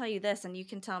let me tell you this, and you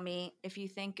can tell me if you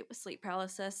think it was sleep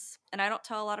paralysis. And I don't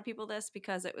tell a lot of people this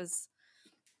because it was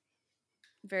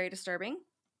very disturbing.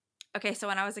 Okay, so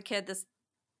when I was a kid,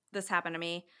 this happened to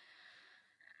me.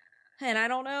 And I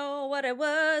don't know what it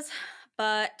was,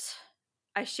 but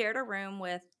I shared a room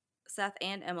with Seth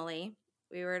and Emily.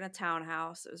 We were in a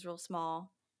townhouse. It was real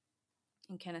small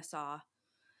in Kennesaw.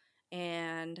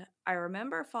 And I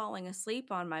remember falling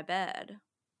asleep on my bed.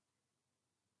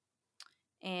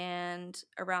 And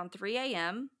around 3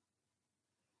 a.m.,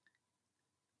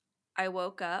 I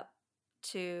woke up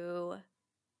to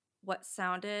what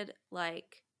sounded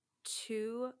like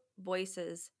two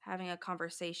voices having a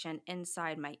conversation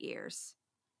inside my ears.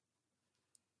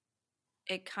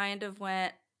 It kind of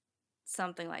went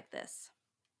something like this.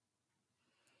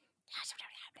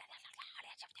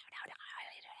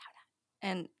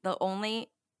 And the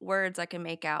only words I can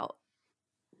make out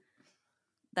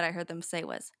that I heard them say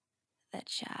was, "The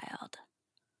child."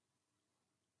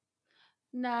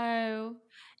 No.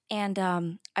 And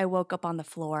I woke up on the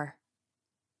floor.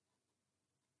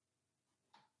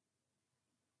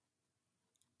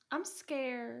 I'm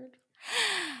scared.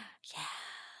 Yeah.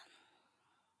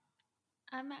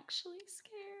 I'm actually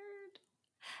scared.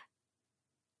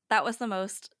 That was the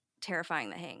most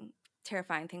terrifying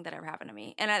thing that ever happened to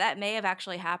me. And that may have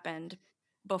actually happened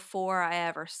before I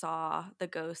ever saw the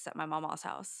ghosts at my mama's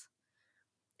house.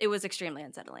 It was extremely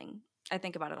unsettling. I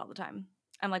think about it all the time.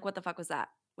 I'm like, what the fuck was that?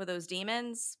 Were those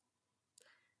demons?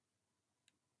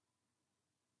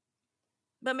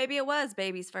 But maybe it was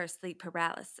baby's first sleep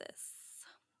paralysis.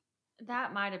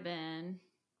 That might have been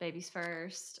baby's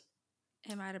first.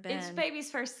 It might have been. It's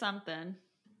baby's first something.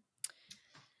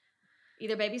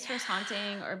 Either baby's first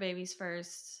haunting or baby's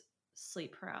first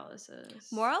sleep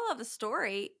paralysis. Moral of the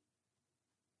story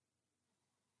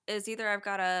is either I've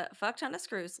got a fuck ton of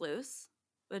screws loose,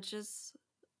 which is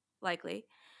likely,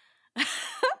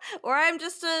 or I'm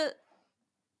just a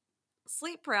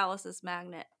sleep paralysis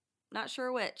magnet. Not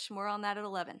sure which. More on that at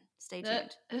 11. Stay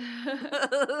tuned.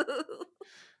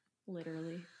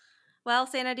 Literally. Well,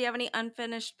 Santa, do you have any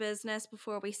unfinished business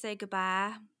before we say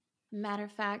goodbye? Matter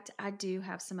of fact, I do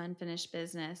have some unfinished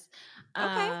business.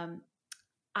 Okay.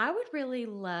 I would really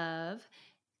love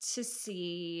to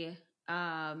see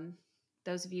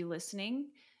those of you listening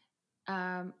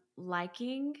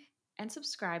liking and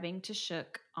subscribing to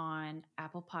Shook on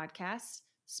Apple Podcasts,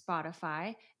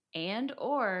 Spotify, and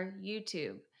or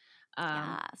YouTube.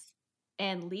 Yes.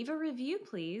 And leave a review,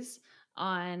 please,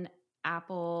 on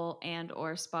Apple and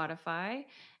or Spotify.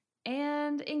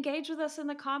 And engage with us in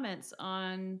the comments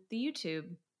on the YouTube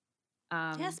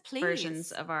Yes, please.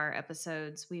 versions of our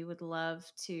episodes. We would love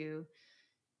to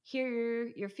hear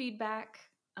your feedback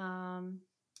and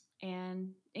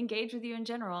engage with you in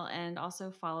general. And also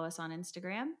follow us on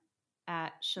Instagram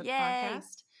at Shook Yay.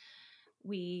 Podcast.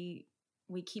 We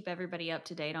keep everybody up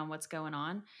to date on what's going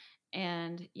on.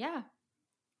 And yeah,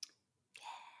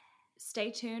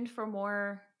 stay tuned for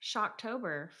more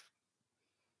Shocktober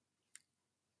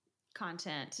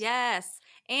content. Yes.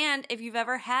 And if you've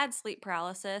ever had sleep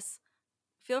paralysis,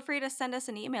 feel free to send us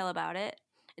an email about it.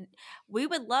 We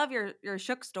would love your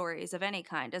Shook stories of any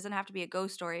kind. It doesn't have to be a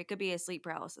ghost story. It could be a sleep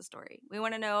paralysis story. We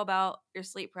want to know about your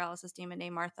sleep paralysis demon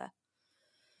named Martha.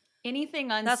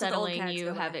 Anything unsettling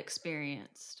you have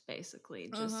experienced, basically.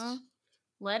 Just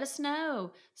let us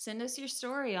know. Send us your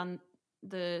story on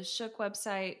the Shook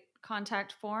website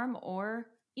contact form or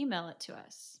email it to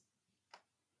us.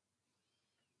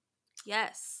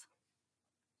 Yes.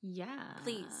 Yeah.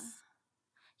 Please.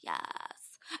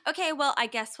 Yes. Okay, well, I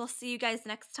guess we'll see you guys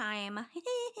next time.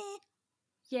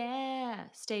 Yeah.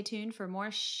 Stay tuned for more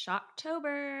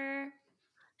Shocktober.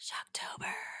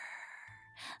 Shocktober.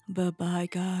 Bye-bye,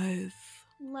 guys.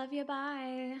 Love you.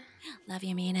 Bye. Love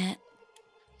you, mean it.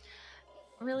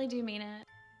 Really do mean it.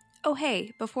 Oh,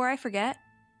 hey, before I forget,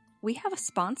 we have a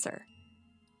sponsor.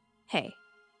 Hey,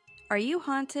 are you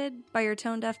haunted by your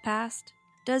tone-deaf past?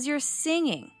 Does your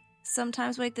singing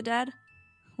sometimes wake the dead?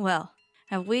 Well,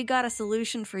 have we got a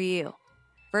solution for you?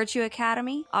 Virtue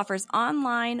Academy offers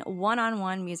online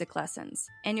one-on-one music lessons,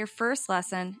 and your first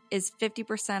lesson is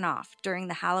 50% off during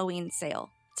the Halloween sale.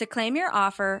 To claim your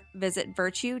offer, visit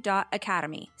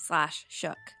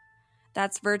virtue.academy/shook.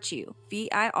 That's virtue,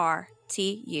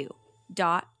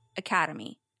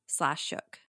 VIRTU.academy/shook.